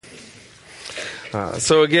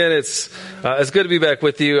So again, it's good to be back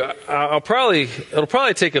with you. It'll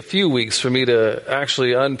probably take a few weeks for me to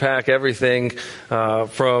actually unpack everything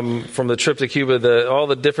from the trip to Cuba, all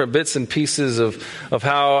the different bits and pieces of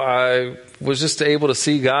how I was just able to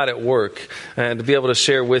see God at work and to be able to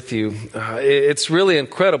share with you. It's really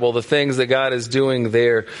incredible the things that God is doing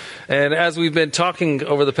there. And as we've been talking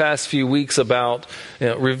over the past few weeks about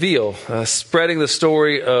Reveal, spreading the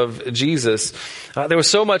story of Jesus, there was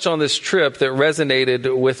so much on this trip that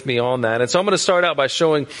resonated with me on that. And so I'm going to start out by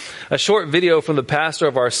showing a short video from the pastor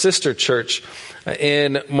of our sister church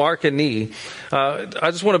in Marconi. I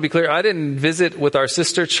just want to be clear, I didn't visit with our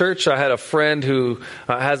sister church. I had a friend who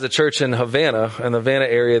has a church in Havana, in the Havana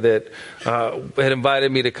area, that had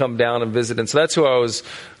invited me to come down and visit. And so that's who I was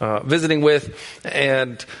visiting with.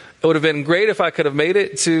 And it would have been great if I could have made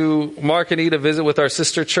it to Marconi to visit with our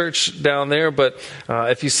sister church down there. But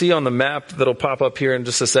if you see on the map that'll pop up here in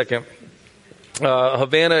just a second,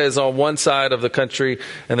 Havana is on one side of the country,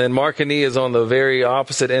 and then Marconi is on the very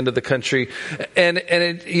opposite end of the country. And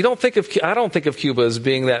I don't think of Cuba as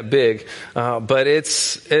being that big, but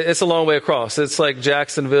it's a long way across. It's like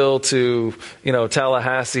Jacksonville to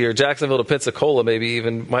Tallahassee, or Jacksonville to Pensacola, maybe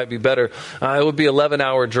even might be better. It would be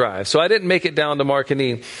 11-hour drive. So I didn't make it down to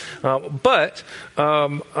Marconi, but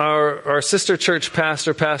our sister church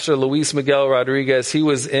pastor, Pastor Luis Miguel Rodriguez, he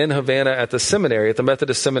was in Havana at the seminary, at the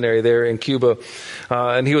Methodist seminary there in Cuba.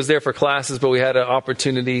 And he was there for classes, but we had an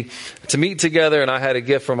opportunity to meet together, and I had a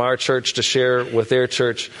gift from our church to share with their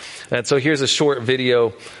church. And so here's a short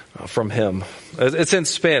video from him. It's in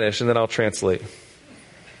Spanish, and then I'll translate.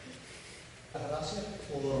 Gracias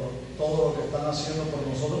por todo lo que están haciendo por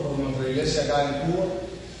nosotros, por nuestra iglesia acá en Cuba.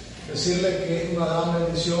 Decirles que es una gran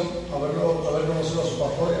bendición haber conocido a su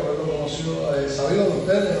pastor y haberlo conocido, sabido de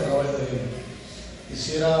ustedes a través de él.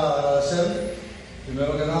 Quisiera agradecerle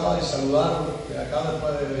primero que nada y saludar de acá,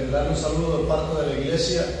 después de darle un saludo de parte de la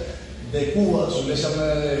iglesia de Cuba, su iglesia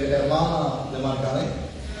hermana de Marcané.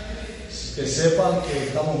 Que sepan que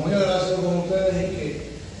estamos muy agradecidos con ustedes y que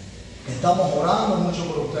estamos orando mucho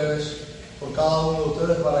por ustedes, por cada uno de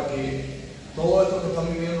ustedes, para que todo esto que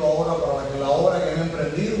están viviendo ahora, para que la obra que han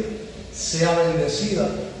emprendido sea bendecida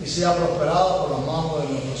y sea prosperada por las manos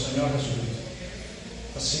de nuestro Señor Jesucristo.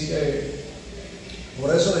 Así que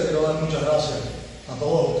por eso les quiero dar muchas gracias a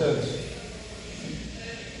todos ustedes.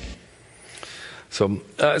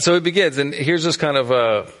 So it begins, and here's just kind of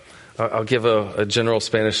I'll give a general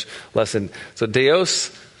Spanish lesson. So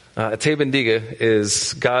Dios te bendiga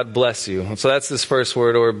is God bless you. So that's this first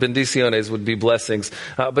word, or bendiciones would be blessings.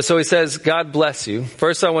 But so he says, God bless you.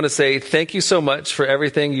 First, I want to say thank you so much for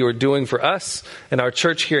everything you are doing for us and our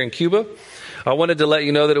church here in Cuba. I wanted to let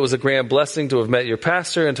you know that it was a grand blessing to have met your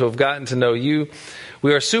pastor and to have gotten to know you.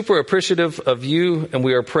 We are super appreciative of you, and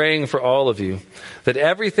we are praying for all of you, that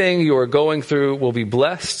everything you are going through will be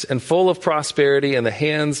blessed and full of prosperity in the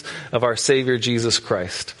hands of our Savior, Jesus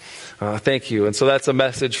Christ. Thank you. And so that's a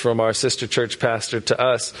message from our sister church pastor to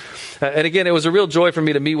us. And again, it was a real joy for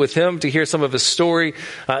me to meet with him, to hear some of his story.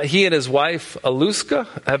 He and his wife, Aluska,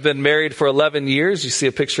 have been married for 11 years. You see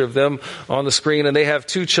a picture of them on the screen. And they have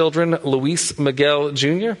two children, Luis Miguel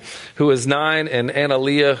Jr., who is 9, and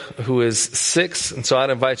Analia, who is 6. And so I'd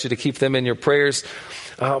invite you to keep them in your prayers.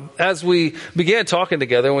 As we began talking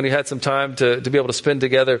together, when we had some time to be able to spend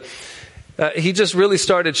together, he just really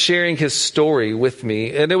started sharing his story with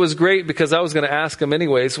me. And it was great because I was going to ask him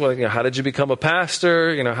anyways, well, how did you become a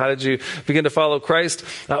pastor? How did you begin to follow Christ?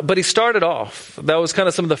 But he started off. That was kind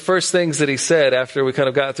of some of the first things that he said after we kind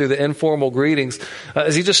of got through the informal greetings,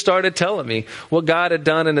 as he just started telling me what God had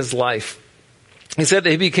done in his life. He said that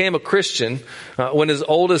he became a Christian when his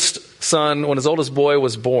oldest boy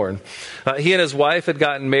was born. He and his wife had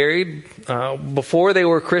gotten married before they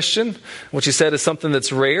were Christian, which he said is something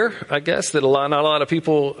that's rare, I guess, that not a lot of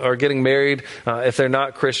people are getting married if they're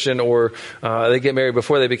not Christian, or they get married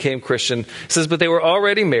before they became Christian. He says, but they were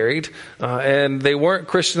already married, and they weren't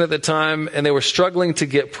Christian at the time, and they were struggling to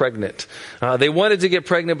get pregnant. They wanted to get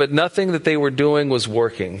pregnant, but nothing that they were doing was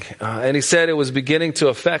working. And he said it was beginning to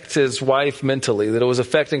affect his wife mentally, that it was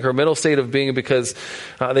affecting her mental state of being, because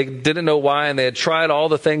they didn't know why, and they had tried all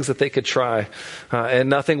the things that they could try, and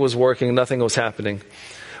nothing was working, nothing was happening.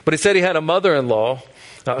 But he said he had a mother-in-law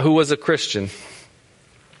who was a Christian.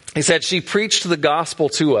 He said she preached the gospel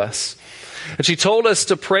to us, and she told us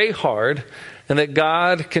to pray hard and that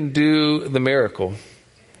God can do the miracle.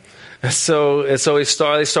 So they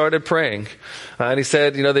started praying. And he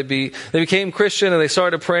said, they became Christian and they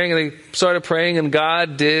started praying and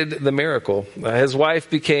God did the miracle. His wife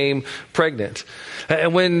became pregnant.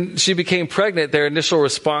 And when she became pregnant, their initial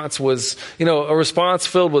response was, a response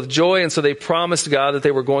filled with joy. And so they promised God that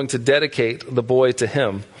they were going to dedicate the boy to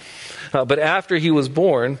him. But after he was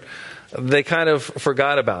born, they kind of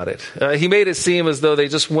forgot about it. He made it seem as though they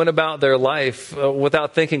just went about their life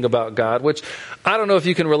without thinking about God, which I don't know if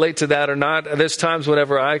you can relate to that or not. There's times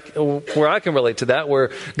where I can relate to that,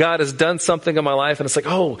 where God has done something in my life and it's like,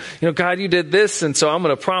 God, you did this, and so I'm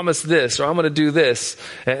going to promise this, or I'm going to do this.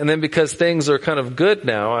 And then because things are kind of good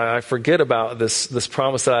now, I forget about this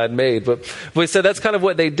promise that I had made. But we said that's kind of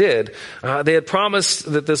what they did. They had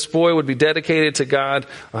promised that this boy would be dedicated to God,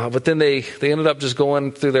 but then they ended up just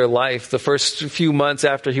going through their life the first few months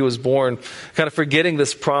after he was born, kind of forgetting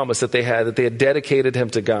this promise that they had dedicated him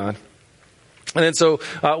to God. And then so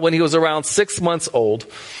when he was around 6 months old,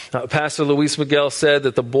 Pastor Luis Miguel said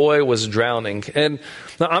that the boy was drowning. And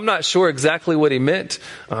now, I'm not sure exactly what he meant,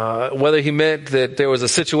 whether he meant that there was a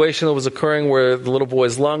situation that was occurring where the little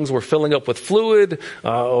boy's lungs were filling up with fluid,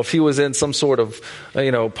 or if he was in some sort of,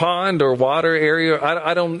 pond or water area.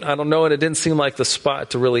 I don't know, and it didn't seem like the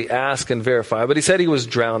spot to really ask and verify. But he said he was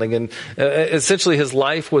drowning, and essentially his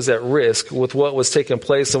life was at risk with what was taking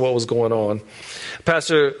place and what was going on.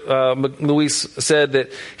 Pastor Luis said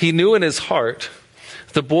that he knew in his heart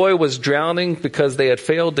the boy was drowning because they had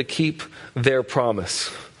failed to keep their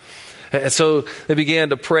promise. And so they began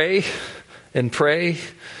to pray and pray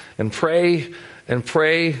and pray and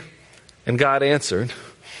pray, and God answered.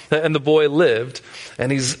 And the boy lived,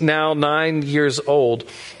 and he's now 9 years old.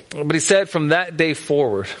 But he said from that day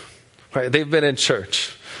forward, right, they've been in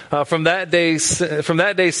church. From that day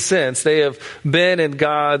since, they have been in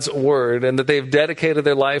God's word, and that they've dedicated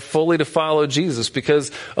their life fully to follow Jesus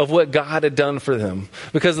because of what God had done for them,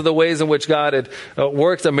 because of the ways in which God had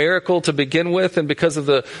worked a miracle to begin with, and because of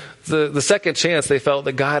the second chance they felt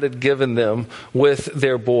that God had given them with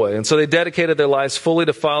their boy. And so they dedicated their lives fully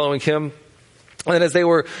to following him. And as they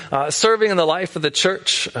were serving in the life of the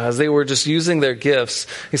church, as they were just using their gifts,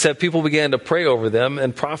 he said people began to pray over them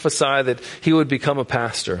and prophesy that he would become a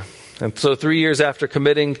pastor. And so 3 years after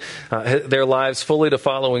committing their lives fully to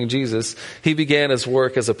following Jesus, he began his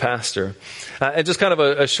work as a pastor. And just kind of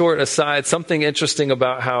a short aside, something interesting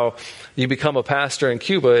about how you become a pastor in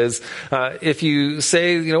Cuba is if you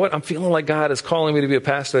say, I'm feeling like God is calling me to be a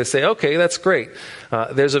pastor, they say, okay, that's great.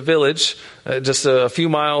 There's a village just a few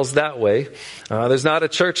miles that way. There's not a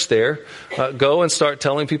church there. Go and start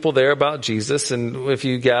telling people there about Jesus. And if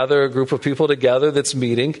you gather a group of people together that's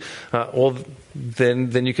meeting,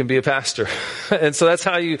 then you can be a pastor. And so that's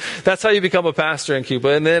how you become a pastor in Cuba.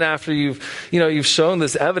 And then after you've shown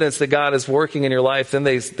this evidence that God is working in your life, then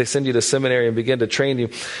they send you to seminary and begin to train you.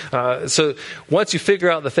 So once you figure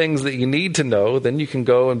out the things that you need to know, then you can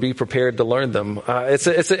go and be prepared to learn them. It's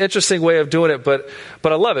an interesting way of doing it, but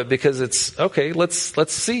I love it because it's okay.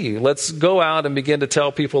 Let's see. Let's go out and begin to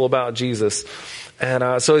tell people about Jesus.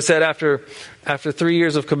 And so he said after 3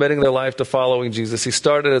 years of committing their life to following Jesus, he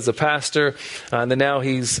started as a pastor, and then now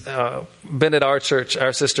he's been at our church,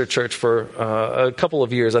 our sister church, for a couple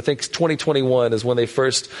of years. I think 2021 is when they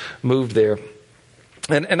first moved there.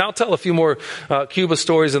 And I'll tell a few more Cuba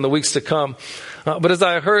stories in the weeks to come. But as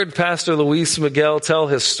I heard Pastor Luis Miguel tell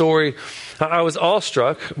his story, I was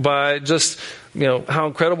awestruck by just how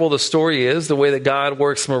incredible the story is, the way that God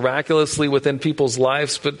works miraculously within people's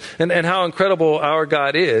lives, and how incredible our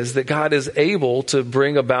God is, that God is able to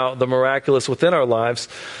bring about the miraculous within our lives.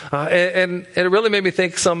 And it really made me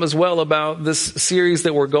think some as well about this series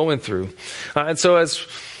that we're going through. And so as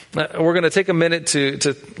we're going to take a minute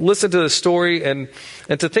to listen to the story and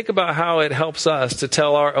to think about how it helps us to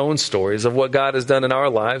tell our own stories of what God has done in our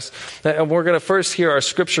lives. And we're going to first hear our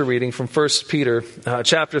scripture reading from 1 Peter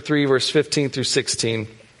chapter 3, verse 15 through 16,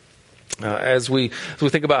 as we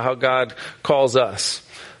think about how God calls us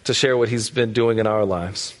to share what he's been doing in our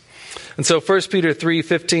lives. And so 1 Peter 3,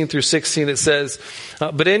 15 through 16, it says,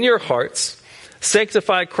 "But in your hearts,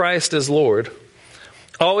 sanctify Christ as Lord.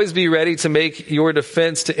 Always be ready to make your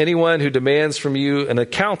defense to anyone who demands from you an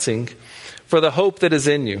accounting for the hope that is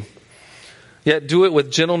in you. Yet do it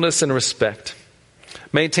with gentleness and respect.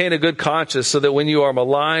 Maintain a good conscience so that when you are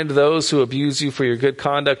maligned, those who abuse you for your good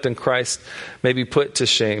conduct in Christ may be put to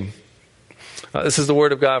shame." This is the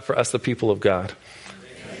word of God for us, the people of God.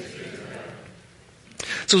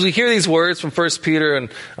 So as we hear these words from 1 Peter and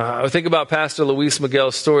I think about Pastor Luis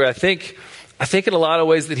Miguel's story, I think in a lot of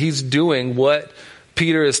ways that he's doing what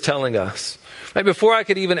Peter is telling us. Right, before I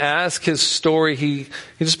could even ask his story, he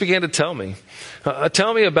just began to tell me.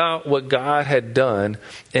 Tell me about what God had done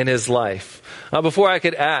in his life. Before I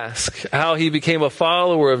could ask how he became a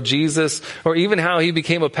follower of Jesus or even how he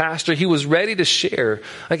became a pastor, he was ready to share.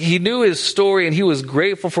 Like, he knew his story and he was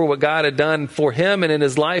grateful for what God had done for him and in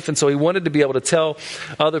his life. And so he wanted to be able to tell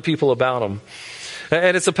other people about him.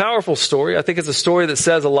 And it's a powerful story. I think it's a story that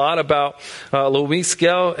says a lot about Luis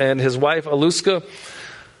Miguel and his wife, Aluska.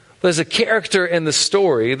 There's a character in the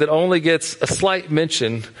story that only gets a slight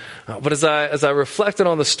mention. But as I reflected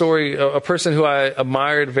on the story, a person who I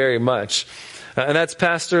admired very much, and that's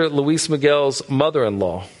Pastor Luis Miguel's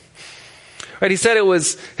mother-in-law. Right, he said it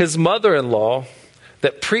was his mother-in-law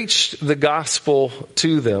that preached the gospel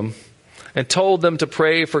to them and told them to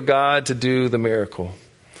pray for God to do the miracle.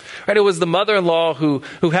 Right, it was the mother-in-law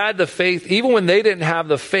who had the faith. Even when they didn't have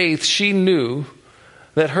the faith, she knew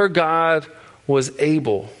that her God was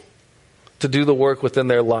able to do the work within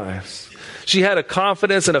their lives. She had a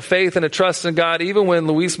confidence and a faith and a trust in God. Even when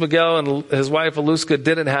Luis Miguel and his wife Aluska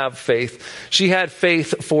didn't have faith, she had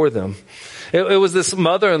faith for them. It was this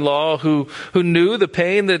mother-in-law who knew the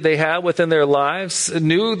pain that they had within their lives,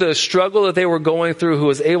 knew the struggle that they were going through, who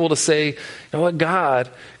was able to say, you know what, God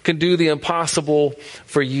can do the impossible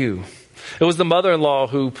for you. It was the mother-in-law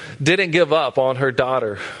who didn't give up on her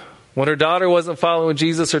daughter. When her daughter wasn't following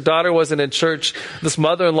Jesus, her daughter wasn't in church, this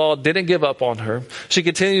mother-in-law didn't give up on her. She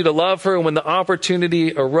continued to love her, and when the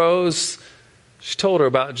opportunity arose, she told her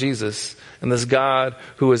about Jesus and this God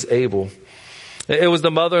who is able. It was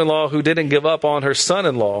the mother-in-law who didn't give up on her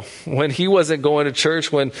son-in-law when he wasn't going to church,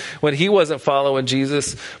 when he wasn't following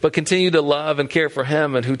Jesus, but continued to love and care for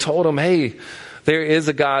him, and who told him, hey, there is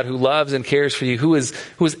a God who loves and cares for you, who is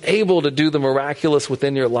able to do the miraculous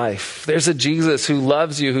within your life. There's a Jesus who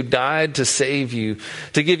loves you, who died to save you,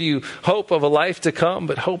 to give you hope of a life to come,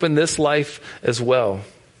 but hope in this life as well.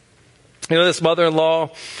 You know, this mother-in-law,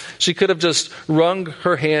 she could have just wrung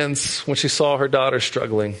her hands when she saw her daughter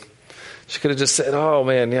struggling. She could have just said, oh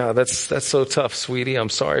man, yeah, that's so tough, sweetie. I'm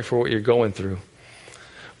sorry for what you're going through.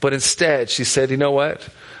 But instead, she said, you know what?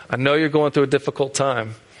 I know you're going through a difficult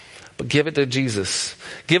time, but give it to Jesus.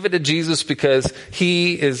 Give it to Jesus because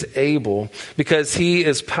he is able, because he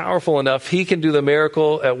is powerful enough. He can do the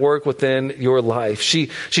miracle at work within your life. She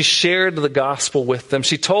shared the gospel with them.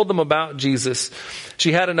 She told them about Jesus.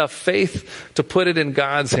 She had enough faith to put it in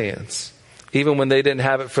God's hands, even when they didn't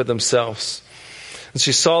have it for themselves. And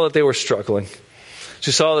she saw that they were struggling.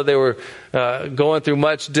 She saw that they were going through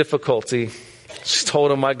much difficulty. She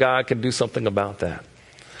told them, my God can do something about that.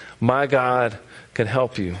 My God can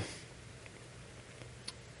help you.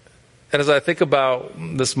 And as I think about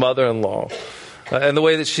this mother-in-law and the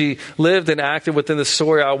way that she lived and acted within the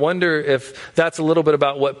story, I wonder if that's a little bit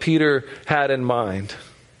about what Peter had in mind.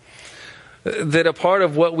 That a part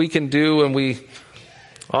of what we can do when we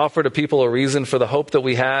offer to people a reason for the hope that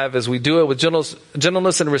we have, as we do it with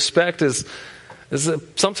gentleness and respect, is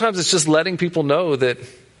that sometimes it's just letting people know that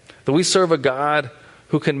we serve a God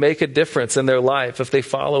who can make a difference in their life if they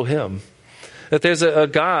follow him. That there's a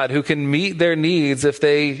God who can meet their needs if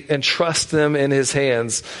they entrust them in his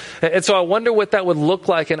hands. And so I wonder what that would look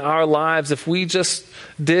like in our lives if we just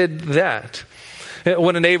did that.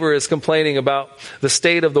 When a neighbor is complaining about the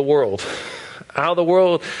state of the world, how the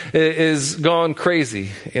world is gone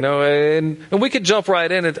crazy, and we could jump right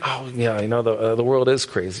in and, the world is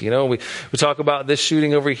crazy. We talk about this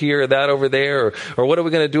shooting over here, or that over there, or what are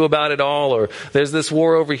we going to do about it all? Or there's this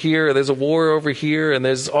war over here, or there's a war over here, and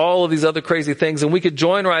there's all of these other crazy things. And we could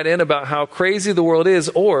join right in about how crazy the world is,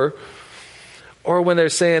 or when they're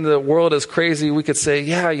saying the world is crazy, we could say,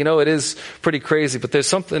 it is pretty crazy, but there's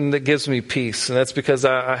something that gives me peace. And that's because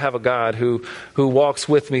I have a God who walks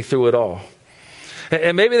with me through it all.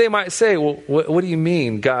 And maybe they might say, well, what do you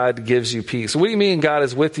mean God gives you peace? What do you mean God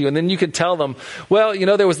is with you? And then you can tell them, well,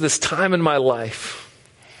 there was this time in my life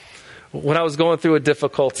when I was going through a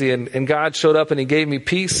difficulty and God showed up and he gave me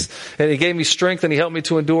peace and he gave me strength and he helped me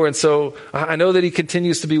to endure. And so I know that he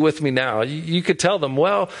continues to be with me now. You could tell them,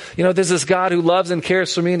 well, there's this God who loves and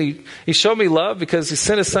cares for me, and he showed me love because he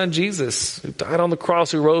sent his son Jesus, who died on the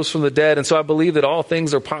cross, who rose from the dead. And so I believe that all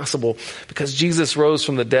things are possible because Jesus rose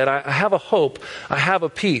from the dead. I have a hope. I have a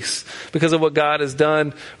peace because of what God has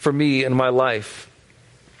done for me in my life.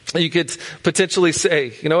 You could potentially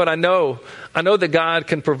say, you know what, I know that God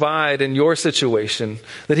can provide in your situation,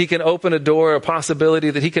 that he can open a door, a possibility,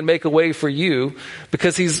 that he can make a way for you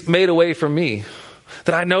because he's made a way for me.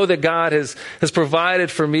 That I know that God has provided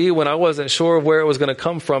for me when I wasn't sure of where it was going to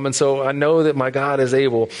come from. And so I know that my God is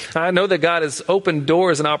able. I know that God has opened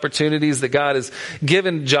doors and opportunities, that God has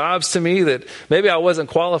given jobs to me that maybe I wasn't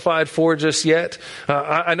qualified for just yet.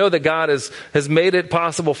 I know that God has made it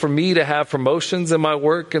possible for me to have promotions in my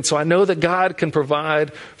work. And so I know that God can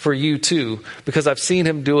provide for you too, because I've seen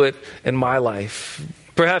him do it in my life.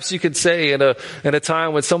 Perhaps you could say in a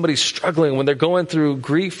time when somebody's struggling, when they're going through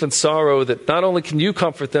grief and sorrow, that not only can you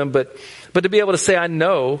comfort them, but to be able to say, I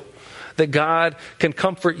know that God can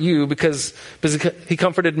comfort you because he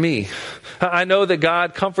comforted me. I know that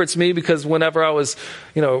God comforts me because whenever I was,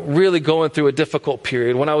 really going through a difficult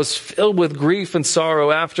period, when I was filled with grief and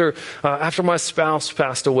sorrow after my spouse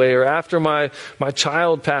passed away, or after my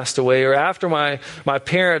child passed away, or after my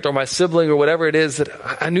parent or my sibling or whatever it is, that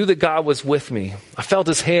I knew that God was with me. I felt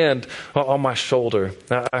his hand on my shoulder.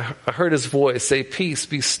 I heard his voice say, peace,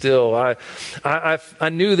 be still. I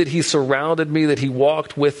knew that he surrounded me, that he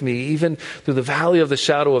walked with me, even through the valley of the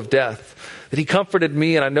shadow of death, that he comforted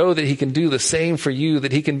me. And I know that he can do the same for you,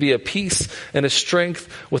 that he can be a peace and a strength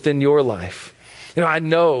within your life. I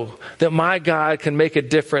know that my God can make a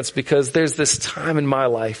difference, because there's this time in my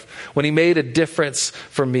life when he made a difference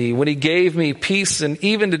for me, when he gave me peace. And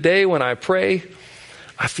even today when I pray,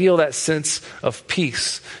 I feel that sense of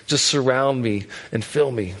peace just surround me and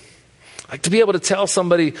fill me. Like to be able to tell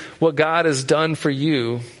somebody what God has done for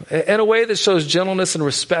you in a way that shows gentleness and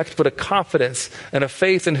respect, but a confidence and a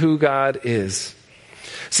faith in who God is.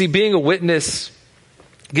 See, being a witness,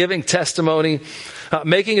 giving testimony,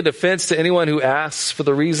 making a defense to anyone who asks for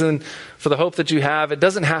the reason, for the hope that you have, it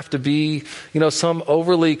doesn't have to be, some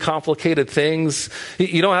overly complicated things.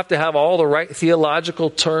 You don't have to have all the right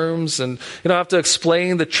theological terms, and you don't have to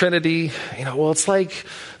explain the Trinity. It's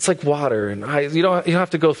like water, and you don't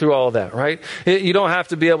have to go through all of that, right? You don't have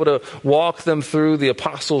to be able to walk them through the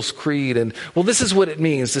Apostles' Creed, and this is what it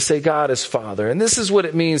means to say God is Father, and this is what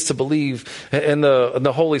it means to believe in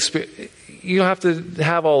the Holy Spirit. You don't have to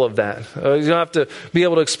have all of that. You don't have to be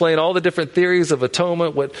able to explain all the different theories of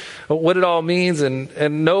atonement, what it all means,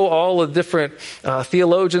 and know all the different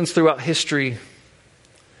theologians throughout history.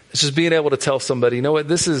 It's just being able to tell somebody, you know what,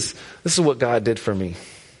 this is what God did for me.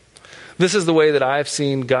 This is the way that I've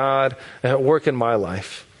seen God work in my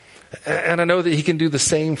life. And I know that he can do the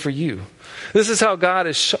same for you. This is how God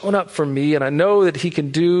has shown up for me, and I know that he can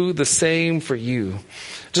do the same for you.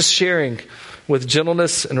 Just sharing with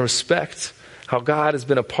gentleness and respect how God has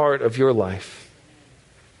been a part of your life.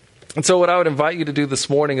 And so what I would invite you to do this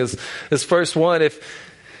morning is first one, if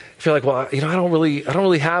you're like, well, I don't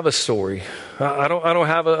really have a story. I don't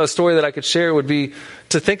have a story that I could share, would be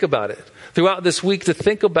to think about it throughout this week, to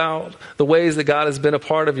think about the ways that God has been a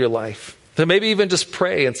part of your life. To maybe even just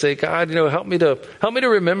pray and say, God, help me to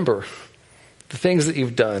remember the things that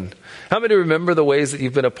you've done. Help me to remember the ways that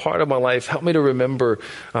you've been a part of my life. Help me to remember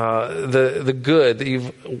the good that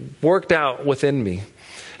you've worked out within me,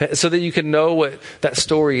 so that you can know what that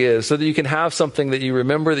story is, so that you can have something that you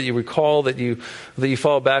remember, that you recall, that you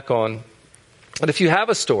fall back on. And if you have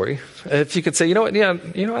a story, if you could say, I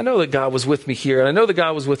know that God was with me here, and I know that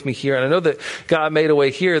God was with me here, and I know that God made a way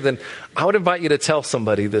here, then I would invite you to tell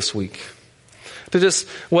somebody this week. To just,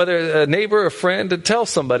 whether a neighbor or a friend, to tell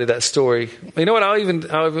somebody that story. You know what,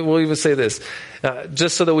 we'll even say this,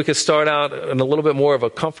 just so that we could start out in a little bit more of a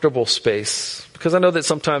comfortable space. Because I know that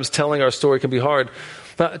sometimes telling our story can be hard.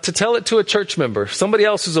 To tell it to a church member, somebody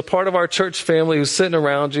else who's a part of our church family, who's sitting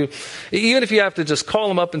around you. Even if you have to just call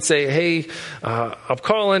them up and say, hey, I'm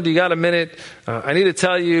calling, do you got a minute? I need to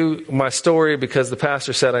tell you my story because the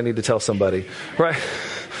pastor said I need to tell somebody, right?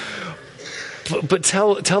 But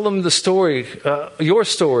tell them the story, your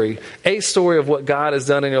story, a story of what God has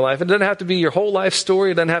done in your life. It doesn't have to be your whole life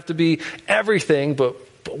story. It doesn't have to be everything, but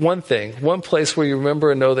one thing, one place where you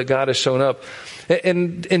remember and know that God has shown up.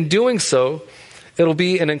 And in doing so, it'll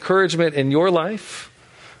be an encouragement in your life,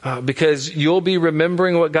 because you'll be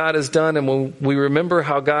remembering what God has done. And when we remember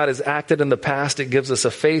how God has acted in the past, it gives us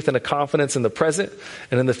a faith and a confidence in the present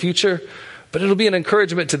and in the future. But it'll be an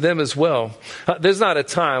encouragement to them as well. There's not a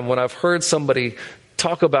time when I've heard somebody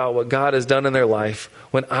talk about what God has done in their life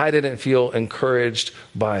when I didn't feel encouraged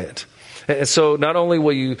by it. And so not only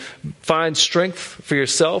will you find strength for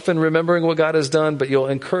yourself in remembering what God has done, but you'll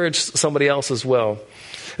encourage somebody else as well.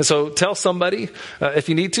 And so tell somebody, if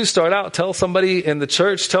you need to, start out, tell somebody in the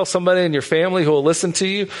church, tell somebody in your family who will listen to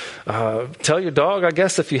you. Tell your dog, I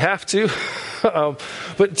guess, if you have to.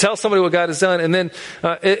 But tell somebody what God has done. And then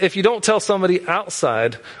if you don't tell somebody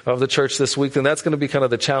outside of the church this week, then that's going to be kind of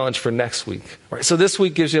the challenge for next week. Right? So this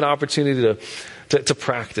week gives you an opportunity to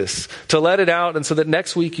practice, to let it out, and so that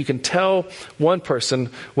next week you can tell one person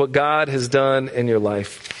what God has done in your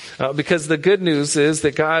life. Because the good news is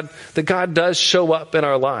that God does show up in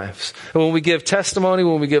our lives. And when we give testimony,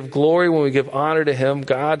 when we give glory, when we give honor to Him,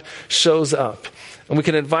 God shows up. And we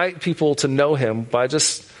can invite people to know Him by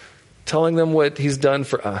just telling them what He's done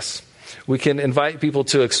for us. We can invite people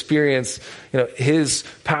to experience, His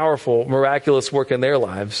powerful, miraculous work in their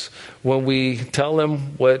lives when we tell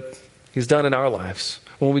them what He's done in our lives.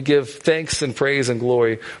 When we give thanks and praise and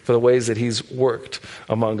glory for the ways that He's worked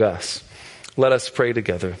among us. Let us pray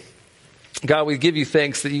together. God, we give you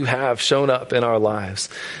thanks that you have shown up in our lives,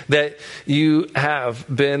 that you have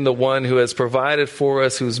been the one who has provided for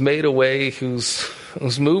us, who's made a way, who's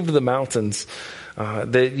moved the mountains,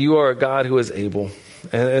 that you are a God who is able.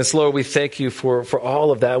 And so, Lord, we thank you for all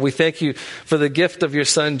of that. We thank you for the gift of your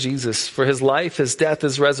Son, Jesus, for his life, his death,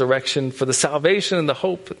 his resurrection, for the salvation and the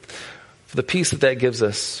hope, for the peace that gives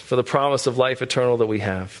us, for the promise of life eternal that we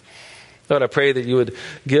have. Lord, I pray that you would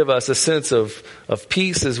give us a sense of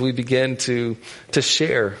peace as we begin to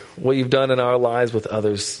share what you've done in our lives with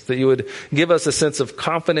others. That you would give us a sense of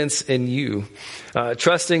confidence in you,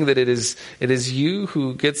 trusting that it is you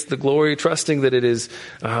who gets the glory, trusting that it is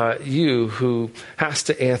you who has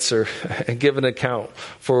to answer and give an account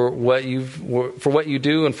for what you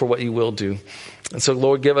do and for what you will do. And so,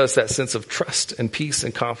 Lord, give us that sense of trust and peace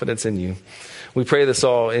and confidence in you. We pray this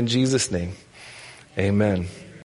all in Jesus' name. Amen.